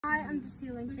Hi, I'm the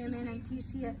ceiling fan man at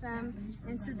TCFM,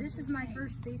 and so this is my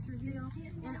first space reveal.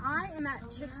 And I am at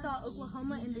Chickasaw,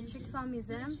 Oklahoma in the Chickasaw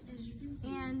Museum.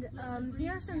 And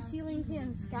here are some ceiling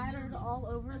fans scattered all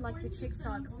over like the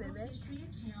Chickasaw exhibit.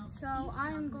 So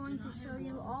I am going to show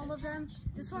you all of them.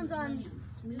 This one's on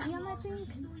medium, I think.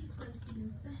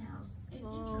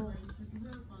 Whoa.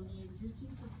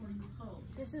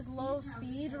 This is low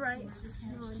speed, right?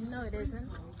 No, it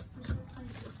isn't.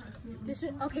 This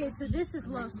is okay. So this is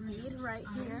low speed right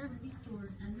here.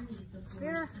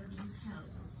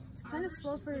 It's kind of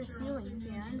slow for a ceiling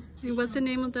fan. And what's the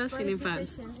name of the ceiling fan?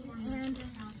 And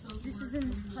this is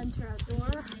in Hunter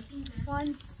Outdoor.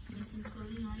 One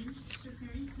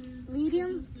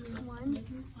medium. 1,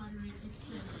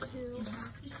 2,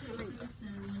 3.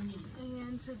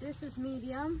 And so this is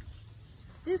medium.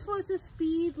 This was the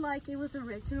speed like it was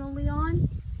originally on.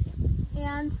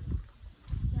 And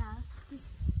yeah,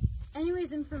 this.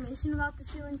 Anyways, information about the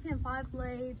ceiling fan: 5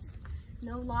 blades,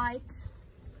 no light,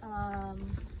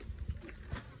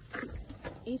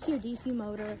 AC or DC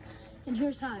motor, and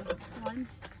here's high. 1,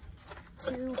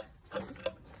 2,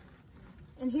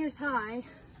 and here's high.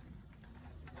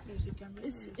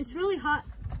 It's really hot.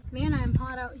 Man, I'm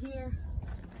hot out here.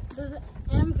 And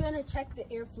I'm gonna check the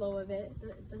airflow of it.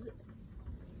 Does it?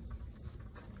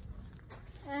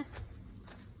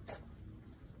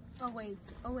 Oh wait,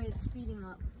 it's speeding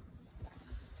up.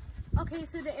 Okay,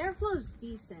 so the airflow is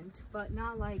decent, but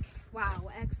not like, wow,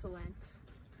 excellent.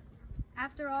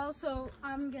 After all, so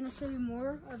I'm gonna show you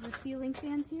more of the ceiling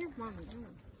fans here. Mom,